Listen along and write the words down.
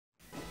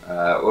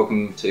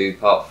Welcome to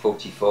part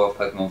 44 of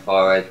Pokemon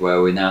FireRed,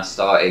 where we're now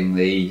starting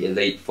the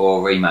Elite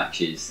Four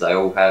rematches. They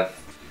all have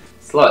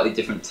slightly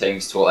different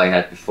teams to what they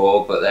had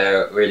before, but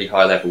they're at really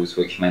high levels,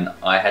 which meant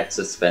I had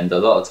to spend a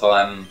lot of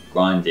time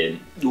grinding.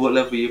 What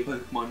level are your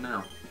Pokemon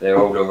now? They're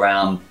all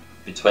around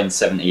between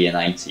 70 and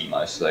 80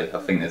 mostly. I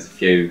think there's a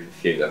few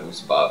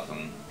levels above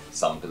and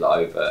some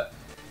below, but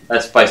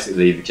that's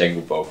basically the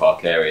general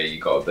ballpark area you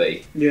got to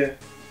be. Yeah.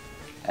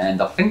 And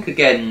I think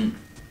again,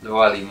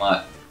 Riley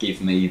might give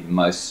me the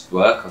most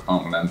work. I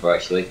can't remember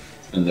actually.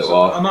 It's been a little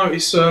while. I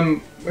notice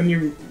when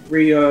you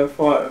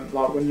fight them,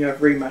 like when you have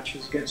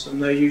rematches against them,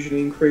 they usually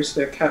increase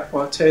their cap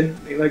by 10.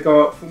 They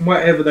go up from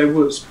whatever they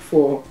was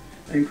before.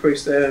 They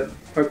increase their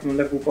Pokemon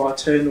level by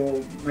 10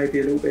 or maybe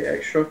a little bit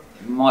extra.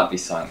 It might be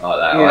something like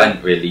that. Yeah. I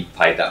hadn't really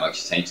paid that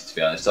much attention, to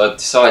be honest. I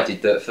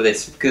decided that for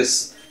this,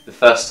 because the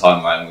first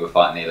time around we were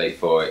fighting the Elite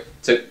Four, it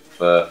took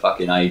for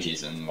fucking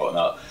ages and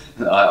whatnot.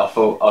 I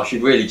thought I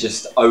should really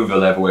just over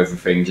level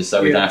everything just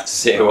so we don't have to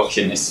sit here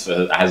watching this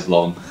for as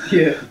long.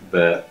 Yeah.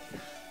 But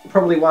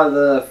probably one of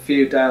the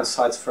few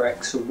downsides for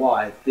X and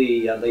Y,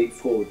 the Elite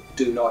Four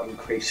do not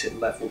increase in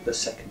level the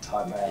second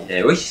time around.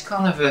 yeah, which is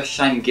kind of a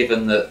shame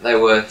given that they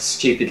were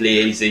stupidly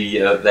easy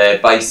at their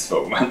base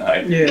form, weren't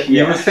they? Yeah.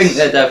 You would think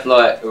they'd have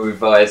like a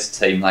revised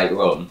team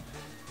later on,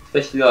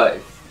 especially like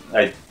if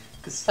they.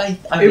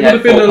 It would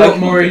have been a lot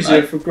more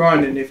easier for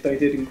grinding if they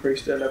did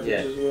increase their levels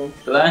as well.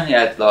 But they only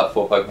had like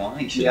 4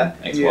 Pokemon each, yeah.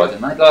 X, Y,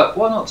 didn't they? Like,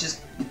 why not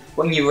just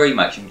when you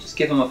rematch them, just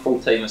give them a full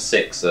team of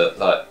 6?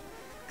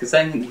 Because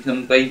then you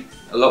can be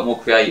a lot more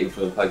creative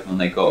with the Pokemon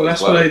they got. Well,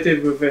 that's as well. what they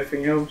did with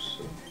everything else.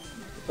 So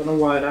I don't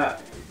know why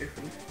that is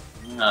different.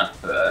 No,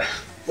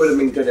 Would have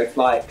been good if,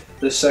 like,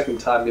 the second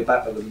time you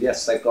battle them,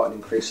 yes, they've got an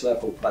increased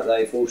level, but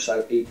they've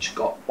also each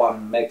got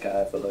one Mega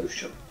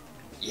Evolution.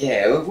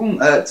 yeah, it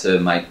wouldn't hurt to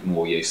make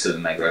more use of the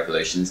Mega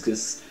Evolutions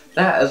because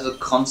that, as a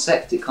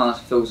concept, it kind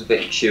of feels a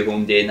bit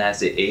shoehorned in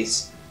as it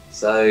is.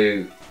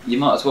 So you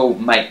might as well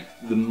make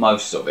the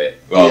most of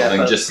it rather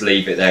than just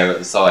leave it there at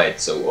the side,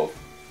 sort of.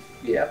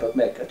 Yeah, but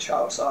Mega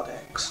Charizard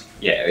X.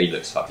 Yeah, he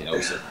looks fucking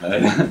awesome.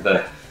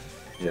 But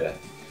yeah,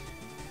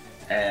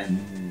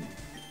 and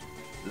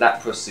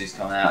Lapras is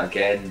coming out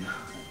again.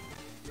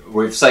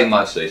 We've seen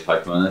most of these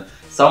Pokemon.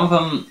 Some of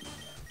them,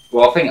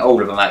 well, I think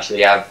all of them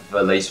actually have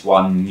at least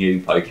one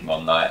new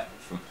Pokemon that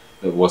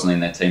wasn't in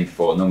their team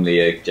before. Normally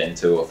a Gen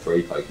 2 or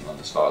 3 Pokemon,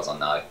 as far as I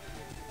know.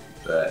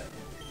 But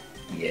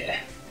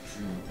yeah,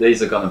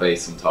 these are going to be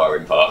some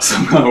tiring parts.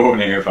 I'm going to warn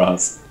you in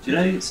advance. Do you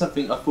know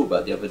something I thought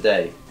about the other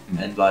day?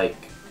 And like,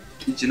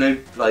 do you know,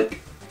 like,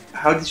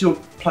 how does your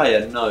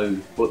player know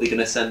what they're going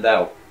to send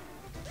out?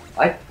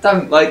 I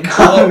don't Like,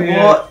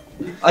 what?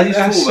 I just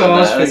That's thought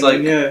about that. I was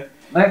like, yeah.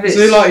 maybe Is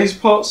he like he's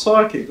part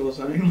psychic or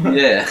something?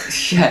 yeah.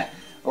 yeah,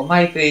 or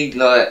maybe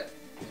like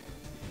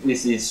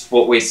this is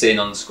what we're seeing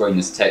on the screen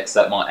as text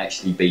that might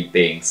actually be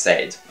being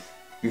said,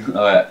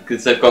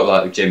 because they've got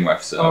like the gym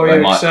refs. So Oh they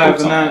yeah, might so have call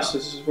something out.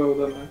 announcers as well,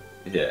 don't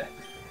they? Yeah.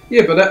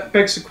 Yeah, but that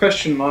begs the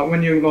question, like,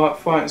 when you're like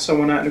fighting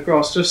someone out in the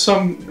grass, does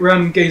some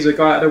random geezer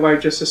go out of their way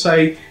just to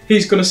say,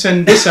 he's going to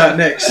send this out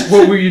next,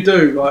 what will you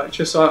do? Like,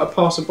 just like a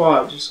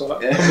passerby, just like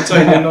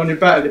commentating on your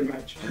battling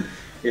match.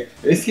 Yeah.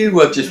 If you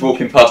were just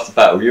walking past the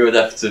battle, you would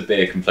have to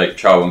be a complete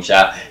troll and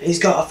shout, "He's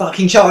got a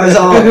fucking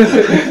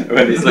Charizard!"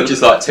 when it's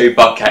just like 2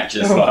 bug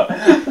catchers. Like.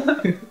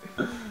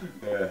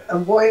 Yeah.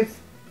 And what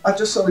if, I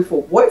just suddenly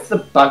thought, what if the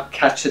bug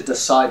catcher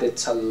decided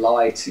to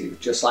lie to you?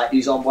 Just like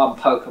he's on one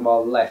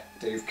Pokemon left,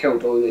 you've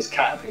killed all these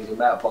Caterpies and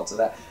Metapods and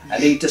that,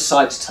 and he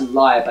decides to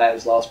lie about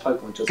his last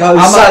Pokemon. Just Go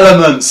like,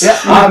 Salamence! Yeah,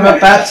 I'm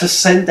about to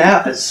send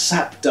out a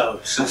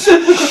Zapdos.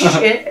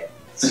 Shit.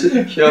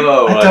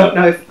 Sure, I don't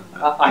know if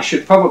I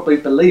should probably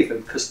believe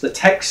him because the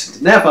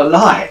text never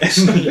lies.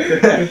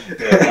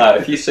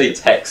 If you see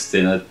text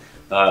in a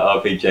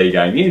RPG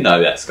game, you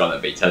know that's going to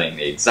be telling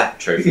the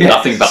exact truth, Yes.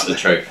 nothing but the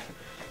truth.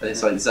 And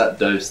it's like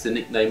Zapdos, the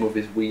nickname of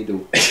his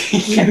Weedle.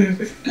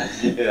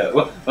 Yeah,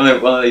 one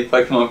of the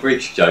Pokemon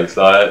Bridge jokes,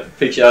 like,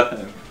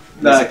 picture.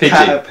 No,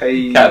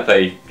 Caterpie.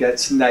 Caterpie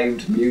gets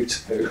named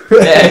Mewtwo.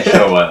 Yeah,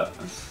 sure, why not?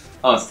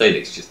 Oh, and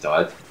Steelix just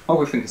died. What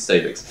do we think of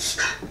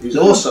Steelix? He's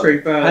awesome.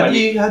 Pretty bad.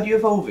 How do you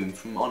evolve him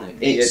from Onyx?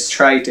 You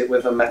trade it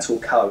with a metal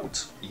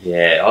coat.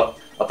 Yeah,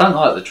 I don't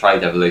like the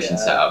trade evolution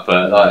setup,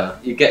 but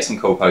like you get some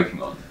cool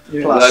Pokemon.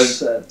 Yeah. Plus,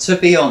 To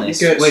be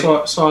honest, you get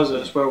with, Sizer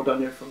as well,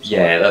 don't you? From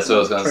yeah, that's what I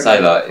was going to say.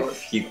 Like,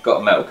 if you've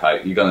got a metal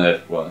coat, you're going to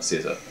want a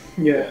scissor.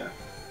 Yeah.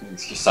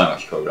 It's just so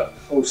much cooler.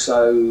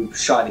 Also,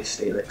 shiny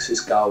Steelix is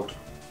gold.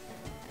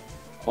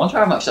 I wonder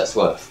how much that's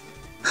worth.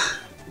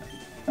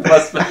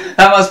 That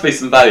must be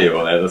some value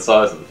on it, the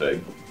size of the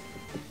thing.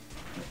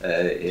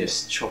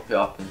 Just chop it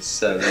up and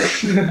sell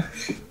it.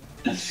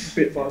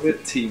 Bit by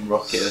bit. Team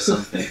Rocket or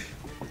something.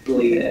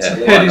 Bleeds.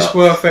 Yeah. Head is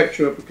worth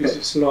extra because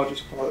it's the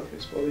largest part of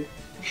his body.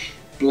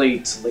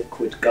 Bleeds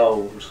liquid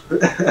gold.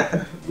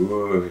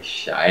 Ooh,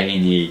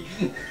 shiny.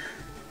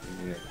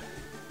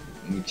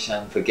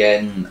 Champ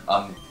again.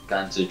 I'm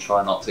going to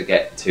try not to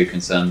get too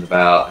concerned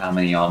about how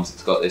many arms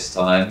it's got this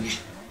time.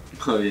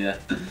 Oh yeah.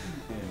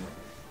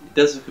 It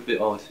does look a bit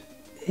odd.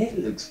 It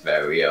looks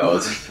very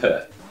odd,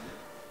 but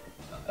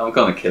I'm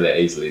gonna kill it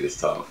easily this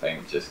time. I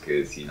think just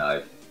because It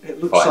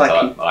looks fight like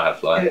type I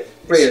have like. it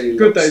really It's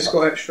good that looks he's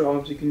got extra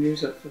arms. You can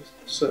use that for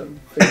certain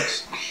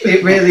things.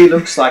 it really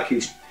looks like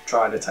he's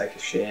trying to take a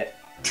shit.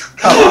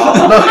 Come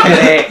on, look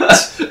at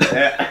it.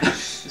 Yeah.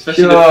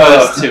 Especially the Sure.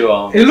 first two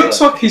arms. It looks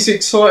like he's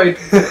excited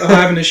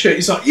having a shit.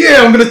 He's like, yeah,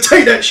 I'm gonna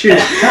take that shit.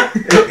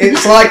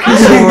 It's like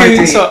it's already.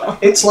 It's like,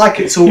 It's like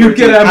it's already. you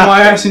get out of my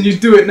happened. ass and you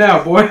do it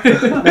now, boy.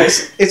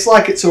 It's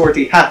like it's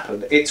already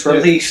happened. It's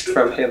released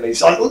from him.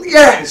 He's like,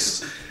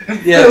 yes,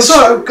 Yeah, feels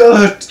so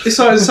good. It's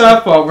like in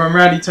South Park when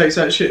Randy takes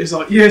that shit. He's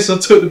like, yes, I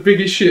took the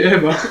biggest shit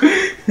ever.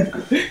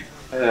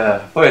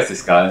 Where's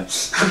this guy?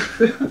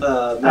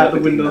 Out the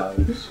window.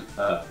 Knows.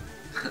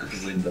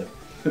 The window.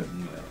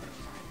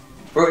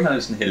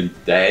 Bruno's nearly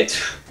dead.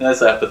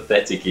 That's how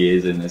pathetic he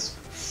is in this.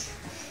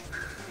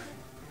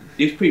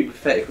 he was pretty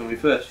pathetic when we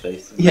first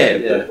faced him.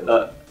 Yeah,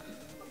 but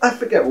I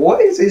forget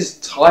what is his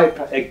type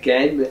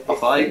again.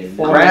 Fighting.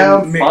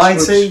 Ground Mixed with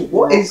fighting.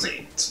 What rock. is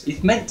it?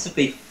 he's meant to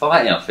be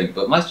fighting, I think,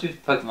 but most of his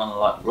Pokemon are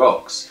like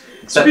rocks.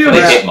 To Except be for the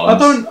honest, Hitmons. I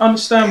don't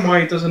understand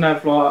why he doesn't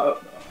have like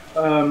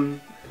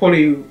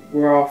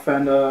Poliwrath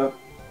and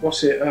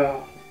what's it?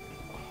 I'm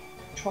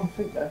trying to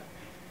think there.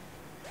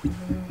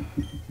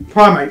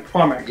 Primate.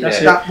 That's Yeah.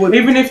 it. That would.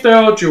 Even if they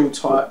are dual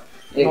type,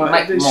 It like,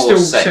 makes it's more still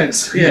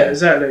sense. Yeah,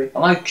 exactly.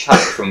 I know Chuck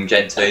from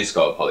Gen 2's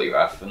got a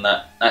Poliwrath, and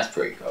that's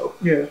pretty cool.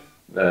 Yeah,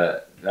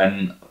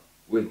 And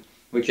with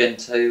Gen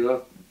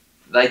 2,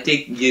 they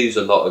did use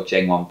a lot of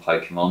Gen 1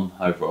 Pokemon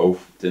overall,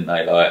 didn't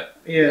they? Like,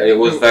 yeah. it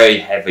was very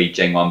heavy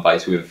Gen 1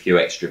 base with a few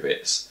extra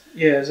bits.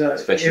 Yeah, exactly.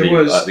 Especially, it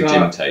was like, the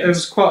gym teams. There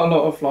was quite a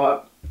lot of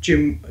like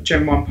Gen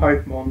 1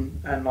 Pokemon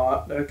and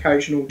like the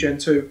occasional Gen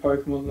 2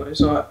 Pokemon. It's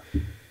like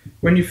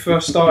when you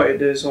first started,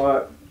 there's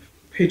like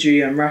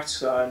Pidgey and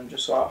Rattata and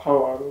just like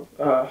Ho-Oh.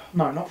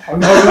 No, not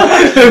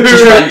Ho-Oh.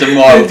 Just random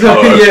wild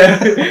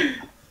Ho-Oh.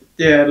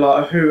 Yeah,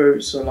 like a Hoo-Oh.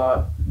 So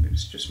like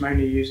it's just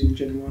mainly using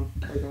Gen 1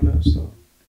 Pokemon at the start.